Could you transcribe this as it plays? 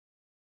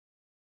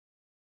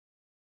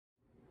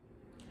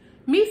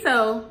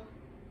Miso,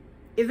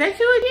 is that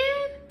you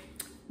again?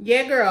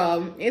 Yeah,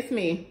 girl, it's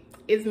me.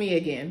 It's me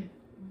again.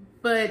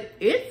 But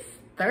it's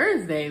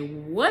Thursday.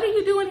 What are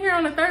you doing here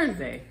on a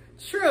Thursday?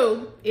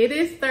 True, it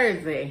is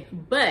Thursday,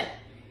 but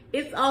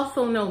it's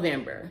also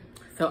November.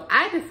 So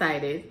I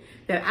decided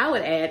that I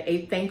would add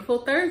a Thankful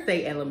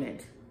Thursday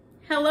element.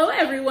 Hello,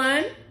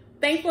 everyone.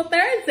 Thankful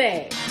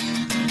Thursday.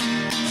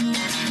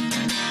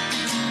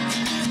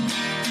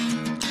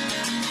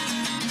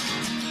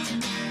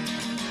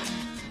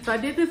 So I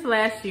did this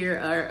last year,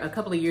 or a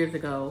couple of years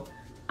ago,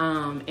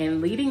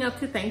 and leading up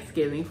to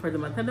Thanksgiving, for the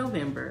month of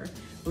November,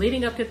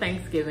 leading up to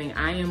Thanksgiving,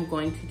 I am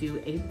going to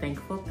do a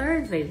Thankful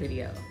Thursday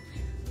video.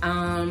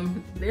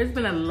 There's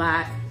been a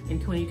lot in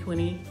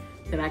 2020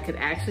 that I could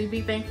actually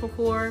be thankful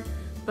for,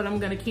 but I'm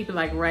gonna keep it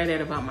like right at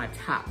about my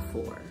top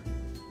 4,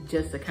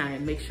 just to kind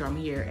of make sure I'm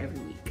here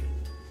every week.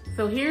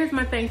 So here's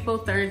my Thankful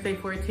Thursday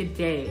for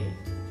today.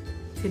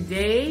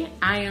 Today,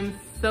 I am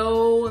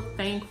so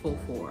thankful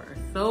for,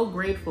 so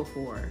grateful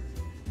for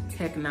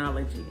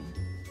technology.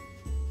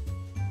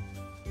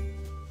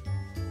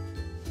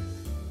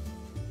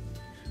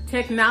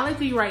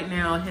 Technology right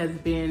now has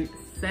been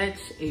such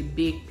a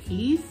big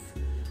piece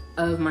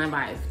of my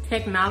life.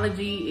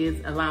 Technology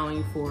is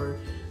allowing for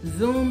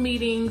Zoom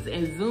meetings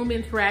and Zoom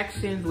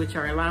interactions, which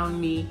are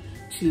allowing me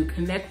to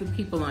connect with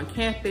people on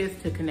campus,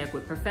 to connect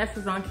with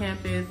professors on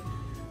campus.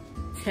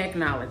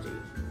 Technology.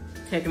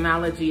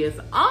 Technology has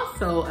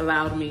also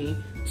allowed me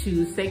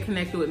to stay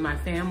connected with my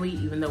family,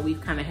 even though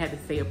we've kind of had to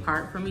stay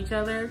apart from each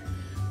other.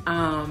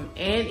 And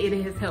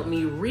it has helped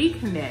me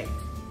reconnect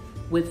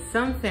with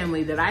some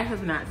family that I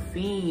have not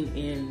seen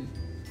in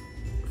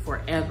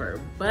forever.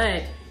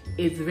 But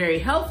it's very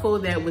helpful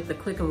that with the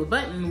click of a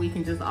button, we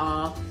can just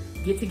all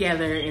get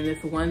together in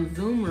this one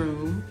Zoom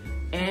room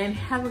and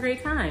have a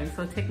great time.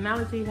 So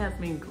technology has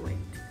been great.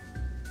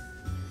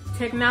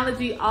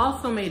 Technology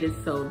also made it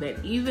so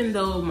that even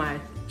though my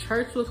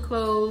church was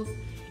closed,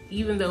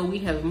 even though we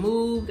have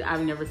moved,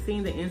 I've never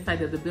seen the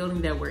inside of the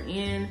building that we're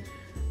in,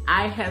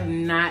 I have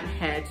not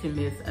had to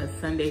miss a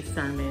Sunday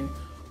sermon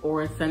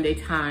or a Sunday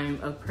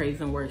time of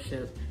praise and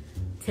worship.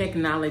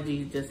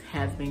 Technology just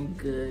has been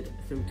good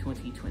through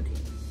 2020.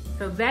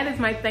 So that is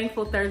my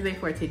Thankful Thursday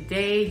for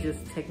today.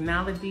 Just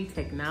technology,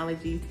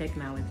 technology,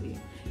 technology.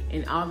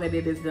 And all that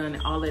it has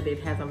done, all that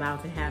it has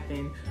allowed to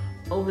happen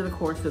over the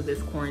course of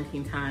this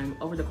quarantine time,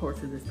 over the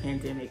course of this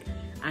pandemic.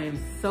 I am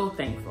so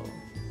thankful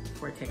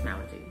for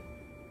technology.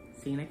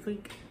 See you next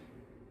week.